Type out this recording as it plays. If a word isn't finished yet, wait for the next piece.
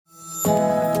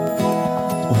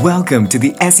Welcome to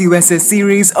the SUSS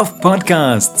series of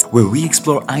podcasts, where we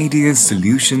explore ideas,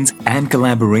 solutions, and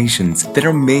collaborations that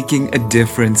are making a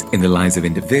difference in the lives of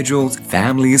individuals,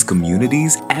 families,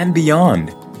 communities, and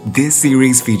beyond. This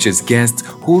series features guests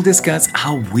who will discuss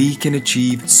how we can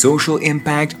achieve social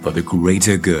impact for the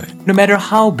greater good, no matter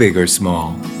how big or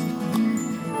small.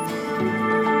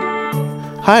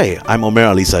 Hi, I'm Omer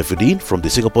Ali Saifudeen from the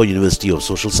Singapore University of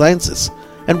Social Sciences,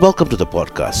 and welcome to the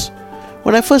podcast.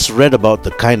 When I first read about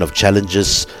the kind of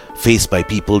challenges faced by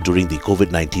people during the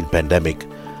COVID-19 pandemic,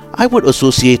 I would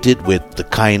associate it with the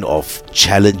kind of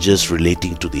challenges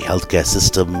relating to the healthcare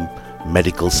system,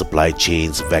 medical supply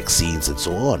chains, vaccines, and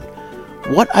so on.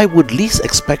 What I would least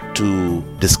expect to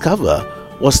discover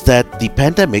was that the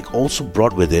pandemic also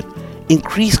brought with it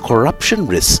increased corruption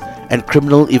risks and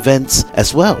criminal events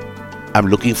as well. I'm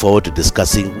looking forward to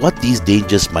discussing what these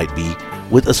dangers might be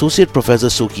with Associate Professor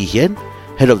Hean,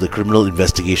 Head of the Criminal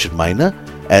Investigation Minor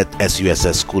at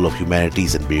SUSS School of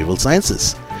Humanities and Behavioural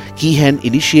Sciences. Hean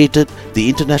initiated the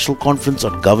International Conference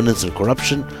on Governance and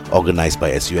Corruption organized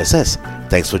by SUSS.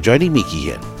 Thanks for joining me,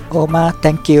 Hean. Omar,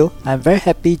 thank you. I'm very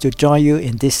happy to join you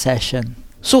in this session.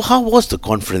 So how was the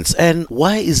conference, and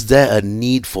why is there a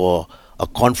need for a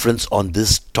conference on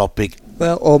this topic?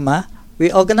 Well, Omar,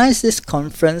 we organized this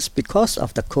conference because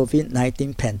of the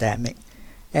COVID-19 pandemic,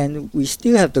 and we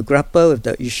still have to grapple with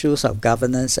the issues of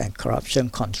governance and corruption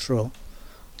control.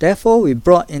 Therefore, we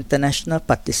brought international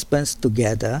participants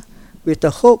together with the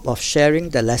hope of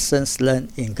sharing the lessons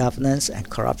learned in governance and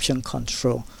corruption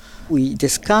control. We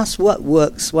discussed what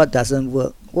works, what doesn't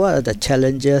work, what are the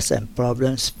challenges and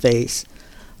problems faced.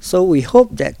 So we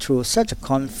hope that through such a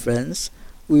conference,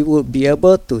 we will be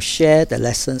able to share the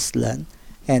lessons learned.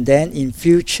 And then in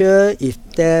future, if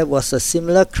there was a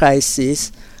similar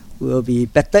crisis, we will be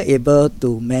better able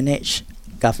to manage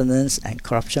governance and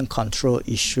corruption control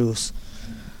issues.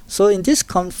 So in this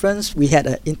conference, we had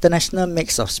an international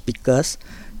mix of speakers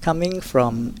coming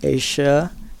from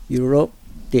Asia, Europe,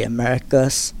 the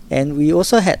Americas, and we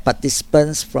also had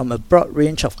participants from a broad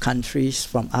range of countries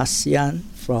from ASEAN,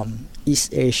 from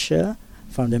East Asia,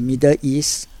 from the Middle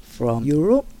East, from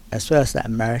Europe, as well as the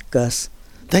Americas.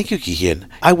 Thank you, Hean.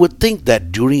 I would think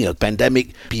that during a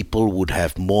pandemic, people would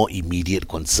have more immediate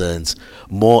concerns,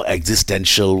 more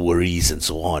existential worries, and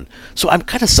so on. So I'm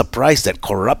kind of surprised that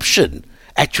corruption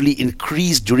actually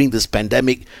increased during this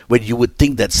pandemic, when you would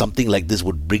think that something like this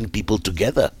would bring people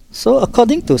together. So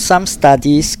according to some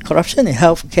studies, corruption in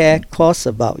healthcare costs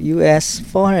about US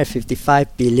 $455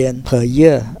 billion per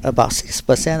year, about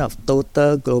 6% of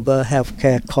total global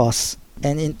healthcare costs.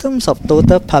 And in terms of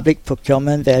total public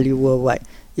procurement value worldwide,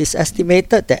 it's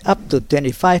estimated that up to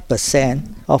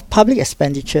 25% of public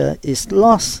expenditure is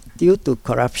lost due to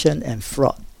corruption and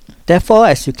fraud. Therefore,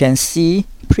 as you can see,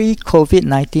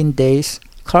 pre-COVID-19 days,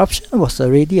 corruption was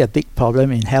already a big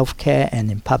problem in healthcare and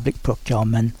in public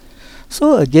procurement.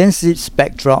 So against this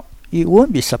backdrop, it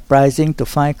won't be surprising to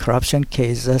find corruption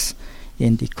cases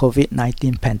in the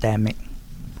COVID-19 pandemic.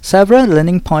 Several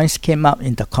learning points came up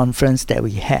in the conference that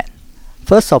we had.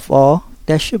 First of all,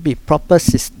 there should be proper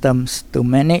systems to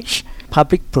manage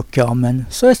public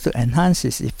procurement so as to enhance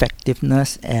its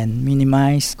effectiveness and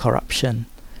minimize corruption.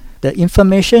 The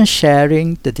information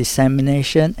sharing, the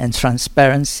dissemination and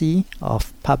transparency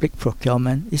of public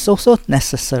procurement is also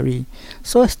necessary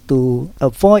so as to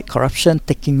avoid corruption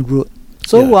taking root.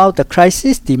 So while the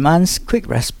crisis demands quick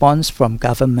response from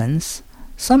governments,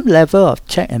 some level of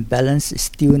check and balance is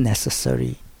still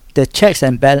necessary. The checks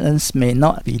and balance may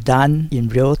not be done in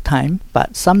real time,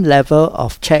 but some level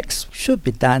of checks should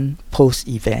be done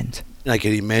post-event. I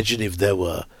can imagine if there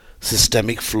were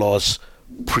systemic flaws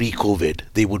pre-COVID,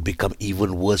 they would become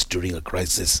even worse during a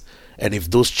crisis. And if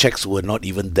those checks were not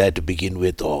even there to begin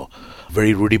with, or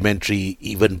very rudimentary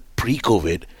even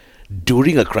pre-COVID,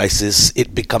 during a crisis,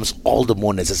 it becomes all the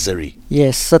more necessary.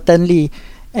 Yes, certainly.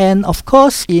 And of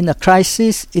course, in a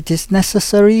crisis, it is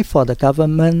necessary for the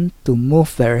government to move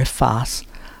very fast,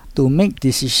 to make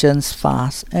decisions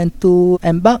fast, and to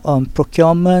embark on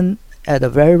procurement at a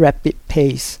very rapid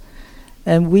pace.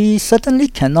 And we certainly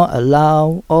cannot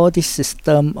allow all this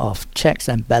system of checks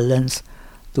and balance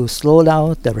to slow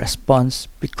down the response,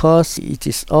 because it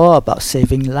is all about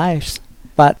saving lives.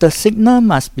 But the signal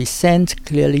must be sent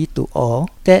clearly to all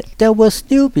that there will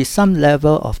still be some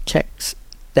level of checks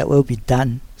that will be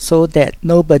done, so that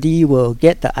nobody will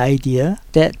get the idea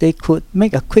that they could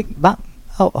make a quick buck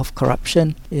out of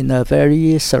corruption in a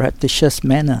very surreptitious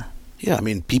manner. Yeah, I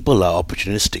mean, people are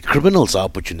opportunistic. Criminals are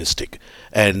opportunistic.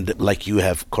 And like you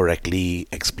have correctly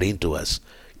explained to us,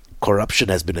 corruption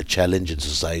has been a challenge in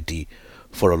society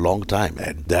for a long time,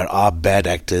 and there are bad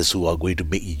actors who are going to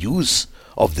make use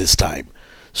of this time.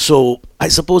 So I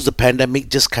suppose the pandemic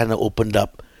just kind of opened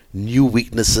up new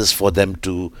weaknesses for them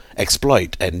to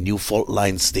exploit and new fault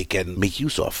lines they can make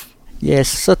use of. Yes,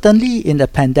 certainly in the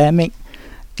pandemic,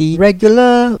 the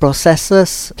regular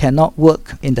processes cannot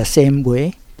work in the same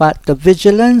way, but the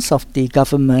vigilance of the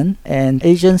government and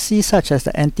agencies such as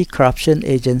the Anti-Corruption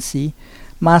Agency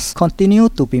must continue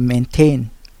to be maintained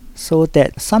so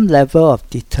that some level of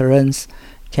deterrence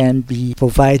can be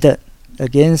provided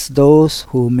against those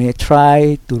who may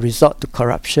try to resort to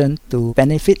corruption to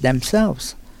benefit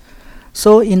themselves.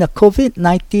 So in the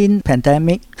COVID-19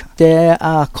 pandemic, there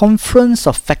are a confluence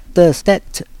of factors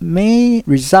that may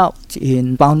result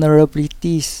in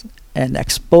vulnerabilities and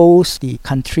expose the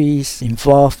countries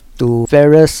involved to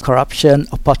various corruption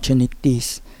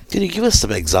opportunities. Can you give us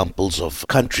some examples of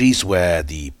countries where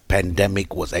the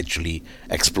pandemic was actually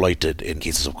exploited in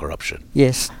cases of corruption?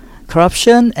 Yes,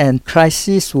 corruption and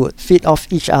crisis would feed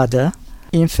off each other.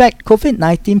 In fact,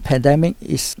 COVID-19 pandemic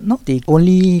is not the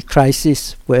only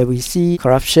crisis where we see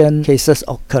corruption cases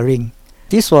occurring.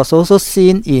 This was also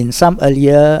seen in some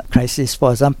earlier crises,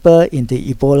 for example, in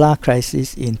the Ebola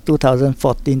crisis in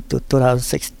 2014 to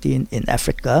 2016 in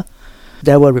Africa.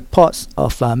 There were reports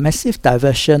of a massive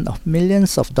diversion of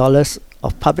millions of dollars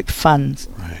of public funds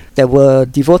that were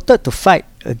devoted to fight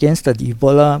against the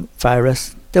Ebola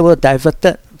virus. They were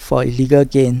diverted for illegal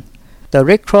gain. The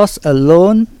Red Cross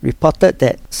alone reported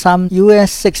that some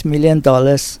US $6 million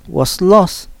was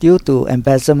lost due to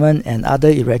embezzlement and other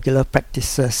irregular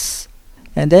practices.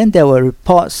 And then there were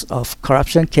reports of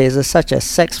corruption cases such as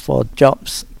sex for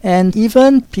jobs, and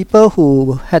even people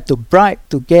who had to bribe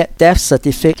to get death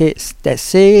certificates that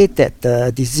say that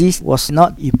the disease was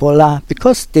not Ebola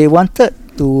because they wanted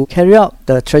to carry out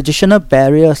the traditional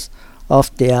burials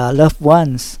of their loved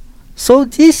ones. So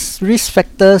these risk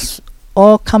factors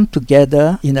all come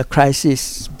together in a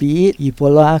crisis, be it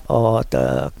Ebola or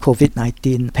the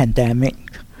COVID-19 pandemic.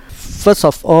 First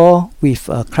of all, with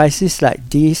a crisis like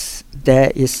this,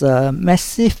 there is a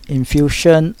massive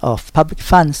infusion of public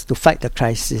funds to fight the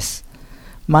crisis.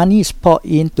 Money is poured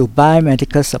in to buy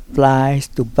medical supplies,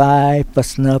 to buy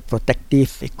personal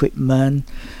protective equipment,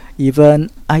 even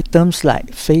items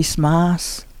like face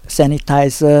masks,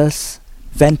 sanitizers,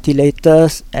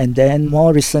 ventilators, and then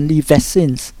more recently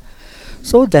vaccines.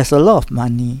 So there's a lot of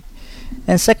money.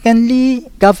 And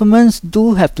secondly, governments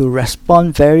do have to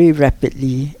respond very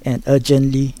rapidly and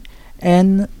urgently,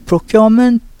 and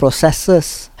procurement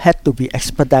processes had to be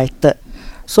expedited.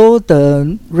 So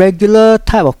the regular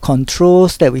type of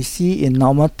controls that we see in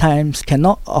normal times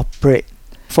cannot operate.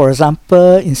 For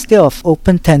example, instead of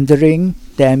open tendering,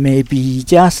 there may be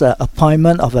just an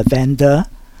appointment of a vendor,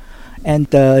 and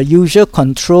the usual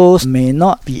controls may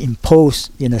not be imposed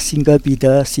in a single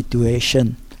bidder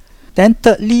situation. Then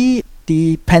thirdly,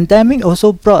 the pandemic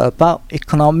also brought about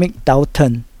economic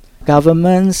downturn.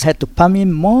 Governments had to pump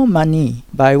in more money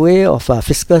by way of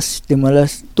fiscal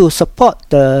stimulus to support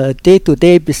the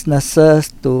day-to-day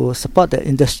businesses, to support the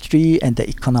industry and the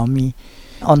economy.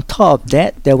 On top of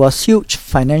that, there was huge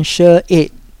financial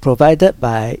aid provided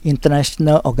by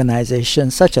international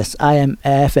organizations such as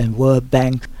IMF and World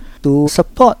Bank to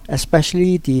support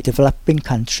especially the developing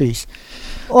countries.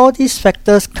 All these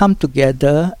factors come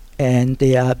together and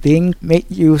they are being made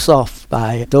use of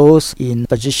by those in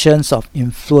positions of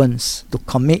influence to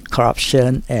commit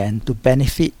corruption and to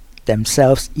benefit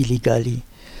themselves illegally.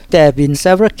 There have been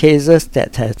several cases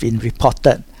that have been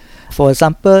reported. For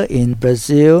example, in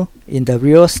Brazil, in the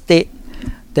Rio state,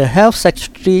 the health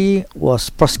secretary was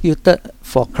prosecuted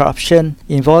for corruption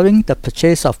involving the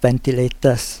purchase of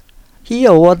ventilators. He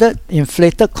awarded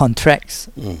inflated contracts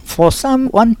for some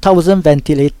 1,000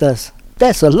 ventilators.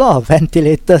 That's a lot of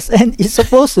ventilators, and it's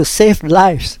supposed to save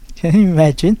lives. Can you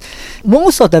imagine?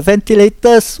 Most of the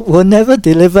ventilators were never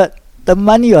delivered. The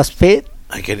money was paid,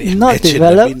 I can not imagine.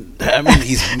 developed. I mean,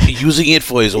 he's using it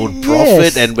for his own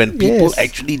profit, and when people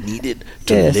actually need it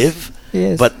to live.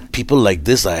 Yes. But people like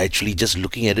this are actually just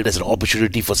looking at it as an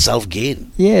opportunity for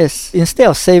self-gain. Yes, instead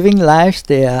of saving lives,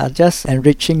 they are just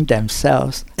enriching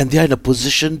themselves. And they are in a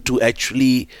position to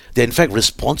actually, they're in fact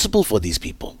responsible for these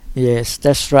people. Yes,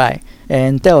 that's right.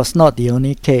 And that was not the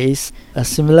only case. A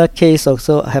similar case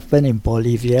also happened in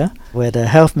Bolivia, where the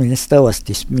health minister was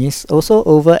dismissed, also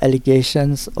over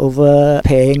allegations over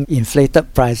paying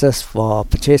inflated prices for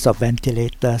purchase of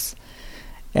ventilators.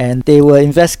 And they were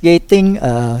investigating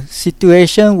a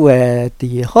situation where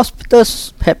the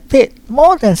hospitals had paid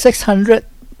more than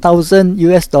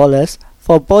 $600,000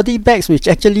 for body bags, which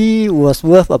actually was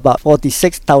worth about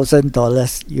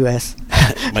 $46,000 US.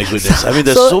 My goodness. I mean,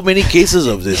 there's so many cases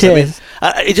of this. Yes.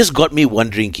 I mean, it just got me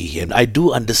wondering, Hean. I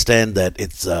do understand that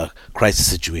it's a crisis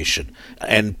situation.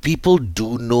 And people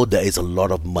do know there is a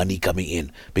lot of money coming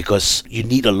in because you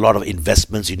need a lot of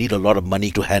investments. You need a lot of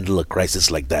money to handle a crisis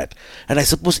like that. And I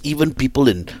suppose even people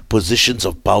in positions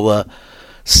of power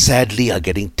sadly are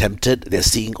getting tempted. They're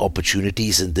seeing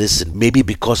opportunities in this, and maybe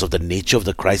because of the nature of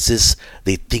the crisis,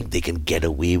 they think they can get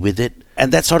away with it.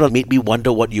 And that sort of made me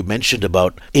wonder what you mentioned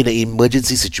about in an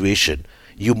emergency situation,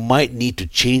 you might need to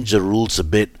change the rules a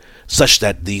bit such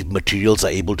that the materials are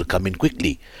able to come in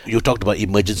quickly. You talked about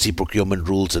emergency procurement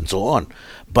rules and so on.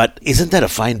 But isn't that a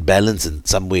fine balance in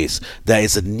some ways? There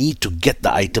is a need to get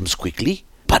the items quickly,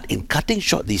 but in cutting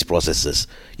short these processes,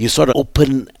 you sort of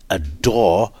open a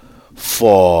door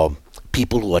for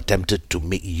people who are tempted to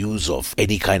make use of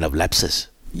any kind of lapses.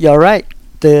 You're right.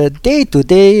 The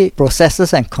day-to-day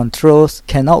processes and controls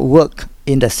cannot work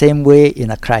in the same way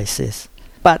in a crisis.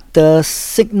 But the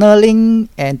signaling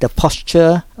and the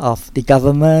posture of the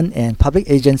government and public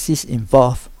agencies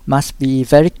involved must be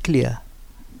very clear.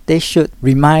 They should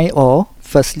remind all,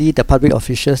 firstly the public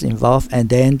officials involved, and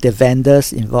then the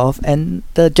vendors involved, and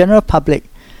the general public,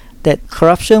 that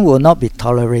corruption will not be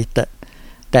tolerated,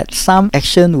 that some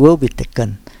action will be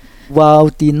taken. While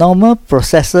the normal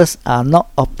processes are not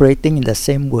operating in the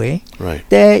same way, right,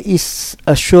 there is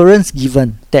assurance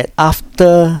given that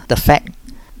after the fact,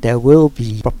 there will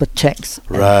be proper checks,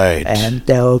 right, and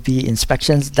there will be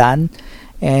inspections done,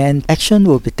 and action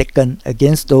will be taken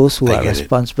against those who are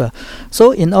responsible.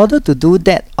 So in order to do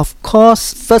that, of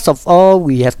course, first of all,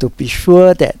 we have to be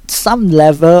sure that some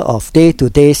level of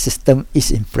day-to-day system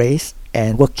is in place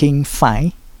and working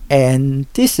fine. And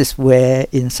this is where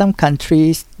in some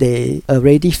countries they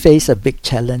already face a big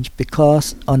challenge,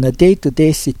 because on a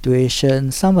day-to-day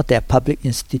situation, some of their public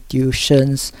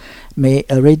institutions may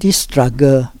already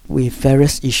struggle with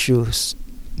various issues.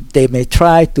 They may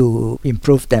try to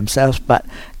improve themselves, but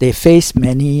they face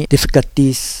many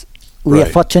difficulties. We are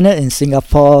fortunate in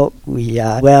Singapore, we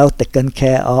are well taken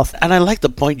care of. And I like the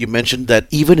point you mentioned that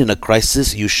even in a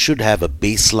crisis, you should have a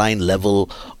baseline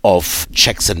level of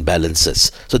checks and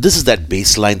balances. So this is that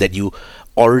baseline that you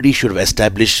already should have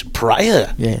established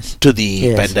prior to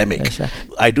the pandemic. Right.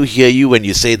 I do hear you when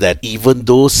you say that even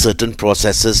though certain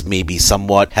processes may be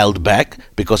somewhat held back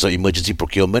because of emergency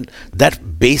procurement, that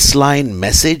baseline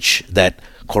message that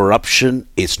corruption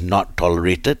is not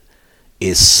tolerated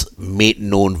is made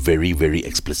known very, very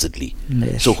explicitly.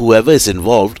 Yes. So whoever is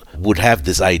involved would have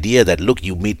this idea that, look,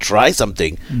 you may try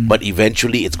something, but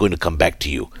eventually it's going to come back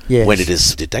to you when it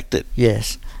is detected.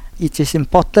 Yes. It is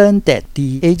important that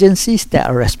the agencies that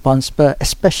are responsible,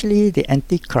 especially the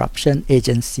anti-corruption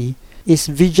agency, is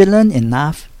vigilant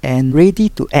enough and ready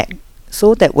to act,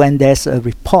 so that when there's a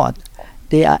report,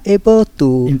 they are able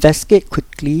to investigate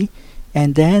quickly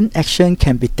and then action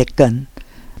can be taken.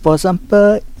 For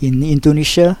example, in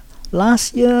Indonesia,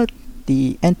 last year,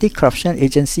 the anti-corruption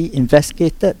agency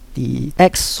investigated the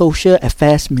ex-social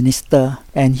affairs minister,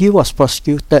 and he was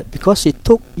prosecuted because he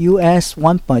took US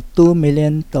 $1.2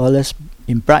 million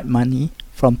in bribe money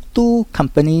from two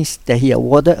companies that he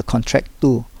awarded a contract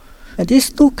to. And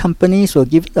these two companies were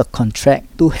given a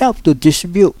contract to help to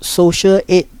distribute social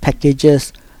aid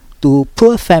packages to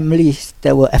poor families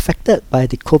that were affected by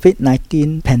the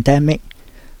COVID-19 pandemic.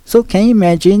 So can you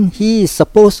imagine, he is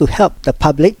supposed to help the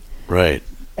public, right?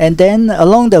 And then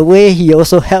along the way, he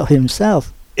also helped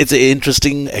himself. It's an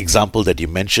interesting example that you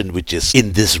mentioned, which is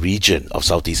in this region of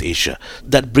Southeast Asia.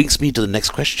 That brings me to the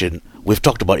next question. We've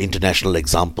talked about international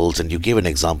examples, and you gave an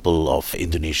example of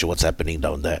Indonesia, what's happening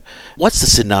down there. What's the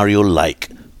scenario like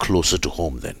closer to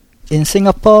home then? In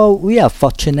Singapore, we are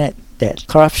fortunate that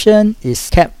corruption is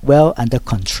kept well under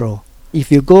control. If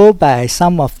you go by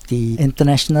some of the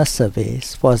international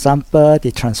surveys, for example,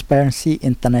 the Transparency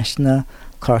International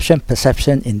Corruption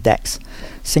Perception Index,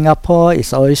 Singapore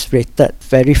is always rated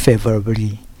very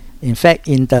favorably. In fact,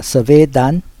 in the survey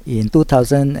done in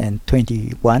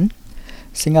 2021,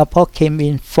 Singapore came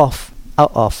in 4th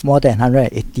out of more than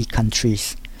 180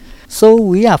 countries. So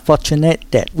we are fortunate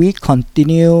that we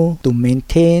continue to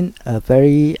maintain a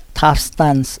very tough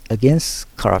stance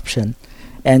against corruption.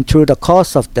 And through the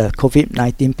course of the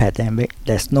COVID-19 pandemic,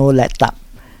 there's no let up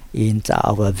in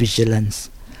our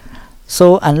vigilance.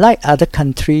 So unlike other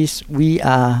countries, we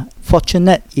are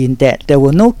fortunate in that there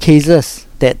were no cases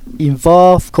that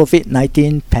involve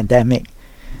COVID-19 pandemic.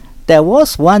 There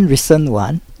was one recent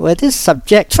one where this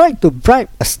subject tried to bribe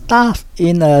a staff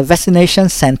in a vaccination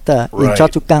center in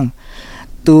Choa Chu Kang.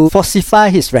 to falsify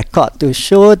his record, to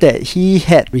show that he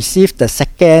had received the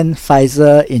second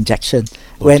Pfizer injection,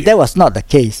 when that was not the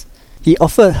case. He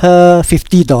offered her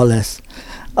 $50.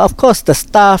 Of course, the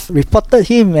staff reported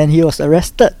him when he was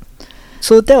arrested.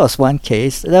 So that was one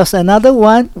case. There was another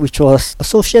one which was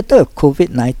associated with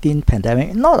COVID-19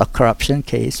 pandemic, not a corruption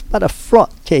case, but a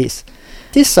fraud case.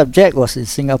 This subject was in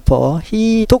Singapore.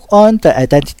 He took on the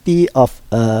identity of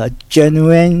a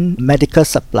genuine medical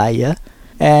supplier,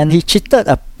 and he cheated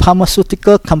a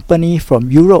pharmaceutical company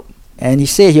from Europe. And he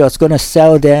said he was going to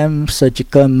sell them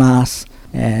surgical masks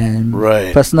and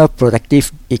personal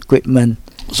protective equipment.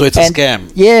 So it's a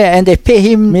scam. Yeah, and they paid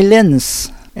him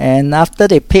millions. And after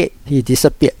they paid, he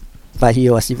disappeared. But he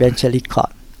was eventually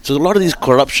caught. So a lot of these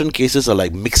corruption cases are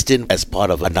like mixed in as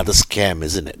part of another scam,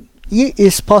 isn't it? It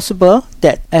is possible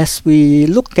that as we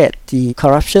look at the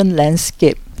corruption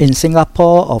landscape in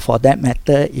Singapore, or for that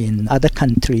matter in other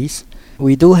countries,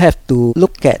 we do have to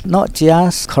look at not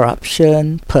just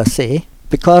corruption per se,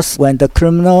 because when the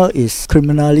criminal is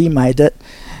criminally minded,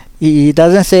 he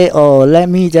doesn't say, oh, let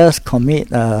me just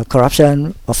commit a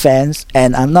corruption offense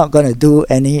and I'm not going to do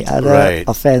any other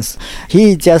offense.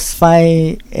 He just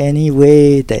find any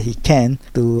way that he can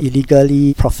to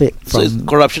illegally profit from. So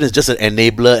corruption is just an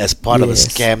enabler as part of a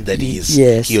scam that he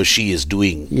or she is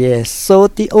doing. Yes. So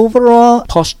the overall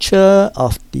posture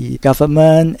of the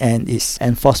government and its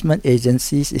enforcement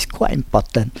agencies is quite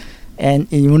important.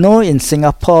 And in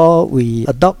Singapore, we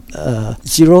adopt a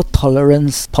zero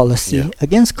tolerance policy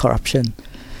against corruption.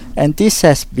 And this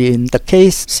has been the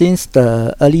case since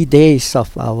the early days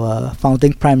of our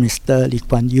founding Prime Minister Lee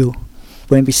Kuan Yew.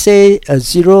 When we say a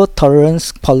zero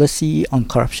tolerance policy on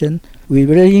corruption, we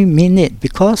really mean it,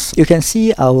 because you can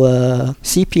see our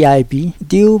CPIB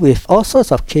deal with all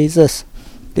sorts of cases.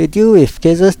 They deal with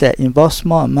cases that involve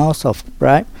small amounts of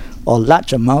bribe or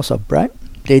large amounts of bribe.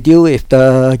 They deal with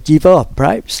the giver of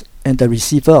bribes and the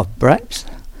receiver of bribes.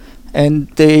 And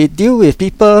they deal with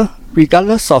people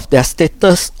regardless of their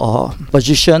status or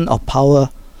position or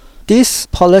power. This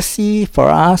policy for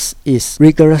us is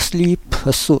rigorously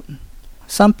pursued.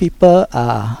 Some people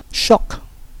are shocked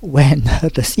when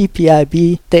the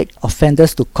CPIB take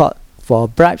offenders to court for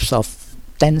bribes of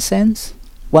 10 cents,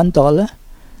 $1.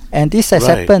 And this has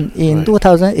happened in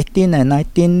 2018 and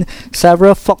 19.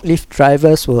 Several forklift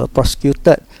drivers were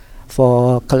prosecuted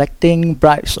for collecting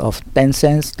bribes of 10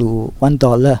 cents to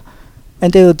 $1.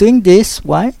 And they were doing this,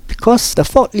 why? Because the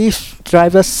forklift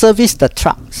drivers service the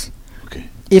trucks.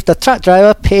 If the truck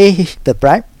driver pay the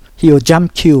bribe, he will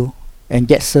jump queue and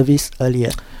get service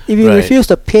earlier. If you refuse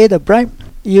to pay the bribe,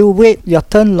 you wait your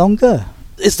turn longer.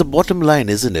 It's the bottom line,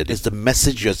 isn't it? It's the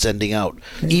message you're sending out.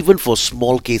 Even for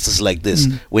small cases like this,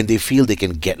 when they feel they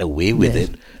can get away with it,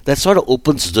 that sort of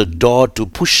opens the door to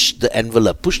push the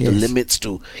envelope, push the limits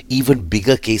to even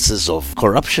bigger cases of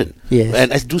corruption.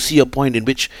 And I do see your point, in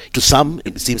which to some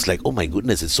it seems like, oh my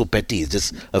goodness, it's so petty, it's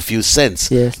just a few cents.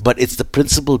 But it's the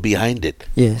principle behind it.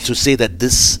 To say that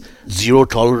this zero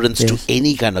tolerance to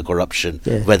any kind of corruption,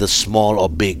 whether small or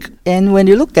big. And when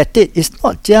you look at it, it's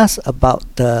not just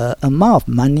about the amount of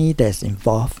money that's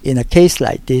involved. In a case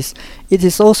like this, it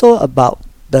is also about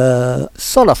the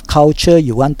sort of culture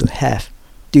you want to have.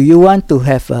 Do you want to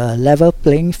have a level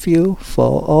playing field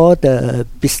for all the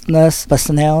business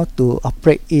personnel to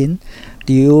operate in?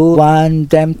 Do you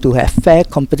want them to have fair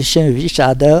competition with each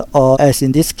other, or as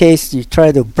in this case, you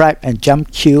try to bribe and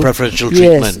jump queue? Preferential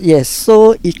treatment. Yes.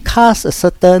 So it casts a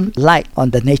certain light on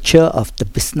the nature of the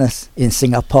business in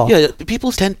Singapore.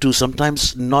 People tend to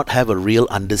sometimes not have a real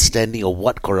understanding of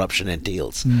what corruption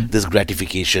entails. This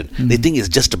gratification. They think it's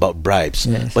just about bribes,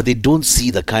 but they don't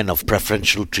see the kind of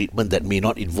preferential treatment that may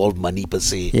not involve money per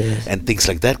se, and things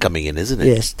like that coming in, isn't it?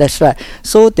 Yes, that's right.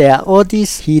 So there are all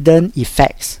these hidden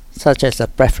effects, such as the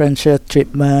preferential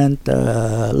treatment,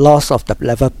 the loss of the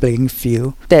level playing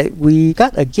field, that we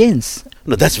guard against.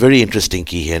 No, that's very interesting,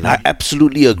 Hean. I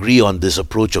absolutely agree on this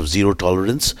approach of zero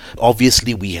tolerance.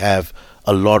 Obviously, we have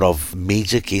a lot of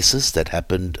major cases that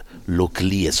happened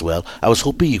locally as well. I was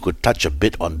hoping you could touch a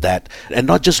bit on that, and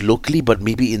not just locally, but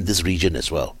maybe in this region as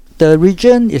well. The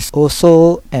region is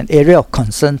also an area of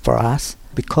concern for us,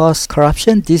 because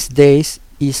corruption these days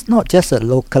is not just a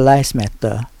localized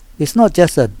matter. It's not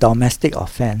just a domestic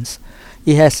offense.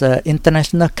 It has an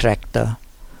international character.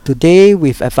 Today,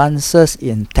 with advances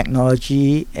in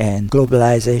technology and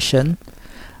globalization,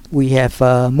 we have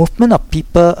a movement of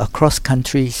people across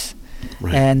countries,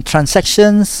 and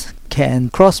transactions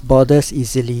can cross borders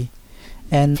easily.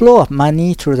 And flow of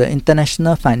money through the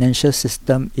international financial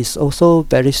system is also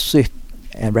very swift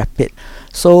and rapid.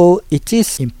 So it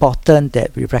is important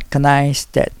that we recognize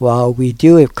that while we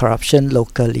deal with corruption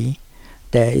locally,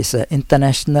 there is an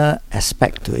international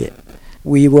aspect to it.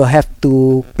 We will have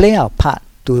to play our part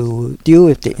to deal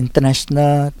with the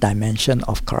international dimension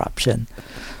of corruption.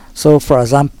 So, for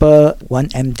example,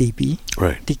 1MDB.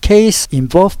 Right. The case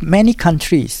involved many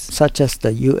countries such as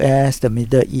the US, the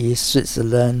Middle East,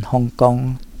 Switzerland, Hong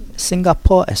Kong,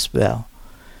 Singapore as well.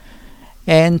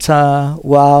 And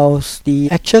whilst the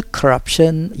actual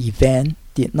corruption event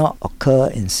did not occur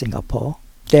in Singapore,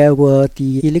 there were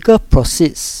the illegal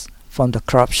proceeds from the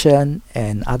corruption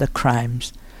and other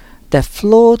crimes that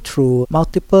flow through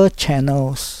multiple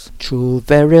channels through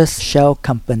various shell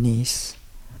companies.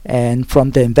 And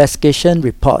from the investigation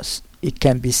reports, it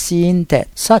can be seen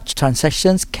that such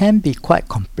transactions can be quite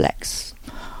complex.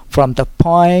 From the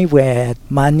point where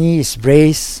money is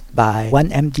raised by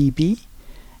 1MDB,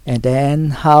 and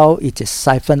then how it is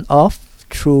siphoned off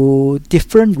through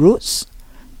different routes,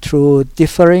 through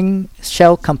differing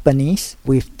shell companies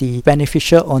with the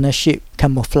beneficial ownership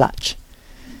camouflage.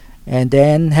 And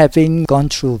then having gone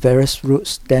through various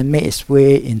routes, then made its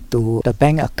way into the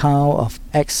bank account of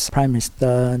ex-Prime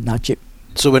Minister Najib.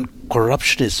 So when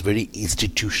corruption is very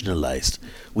institutionalized,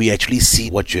 we actually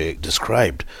see what you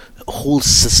described, whole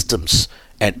systems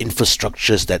and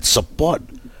infrastructures that support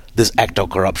this act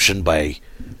of corruption by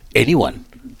anyone,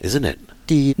 isn't it?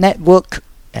 The network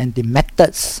and the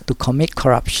methods to commit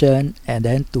corruption and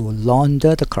then to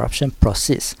launder the corruption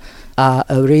proceeds are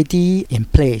already in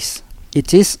place.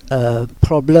 It is a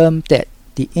problem that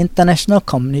the international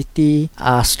community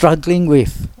are struggling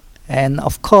with. And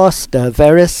of course, the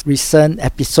various recent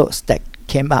episodes that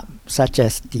came up, such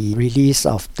as the release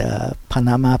of the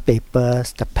Panama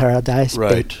Papers, the Paradise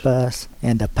Papers,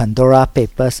 and the Pandora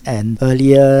Papers, and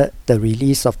earlier the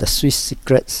release of the Swiss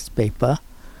Secrets paper,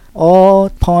 all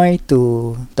point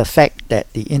to the fact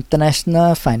that the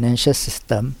international financial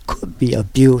system could be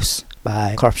abused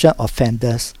by corruption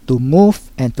offenders to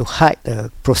move and to hide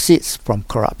the proceeds from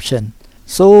corruption.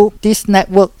 So this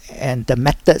network and the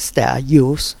methods that are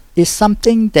used is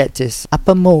something that is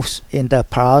uppermost in the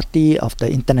priority of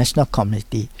the international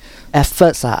community.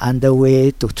 Efforts are underway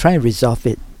to try and resolve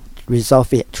it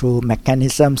through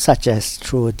mechanisms such as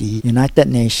through the United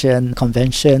Nations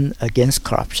Convention Against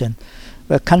Corruption,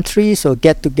 where countries will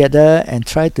get together and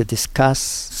try to discuss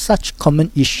such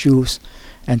common issues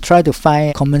and try to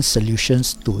find common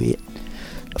solutions to it.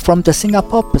 From the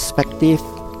Singapore perspective,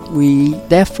 we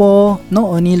therefore not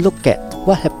only look at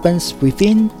what happens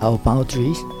within our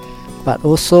boundaries, but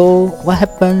also what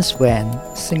happens when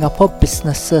Singapore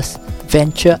businesses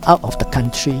venture out of the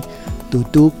country to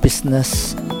do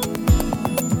business.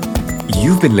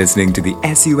 You've been listening to the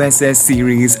SUSS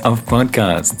series of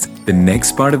podcasts. The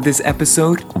next part of this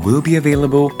episode will be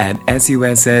available at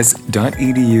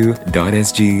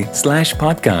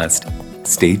suss.edu.sg/podcast.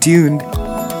 Stay tuned.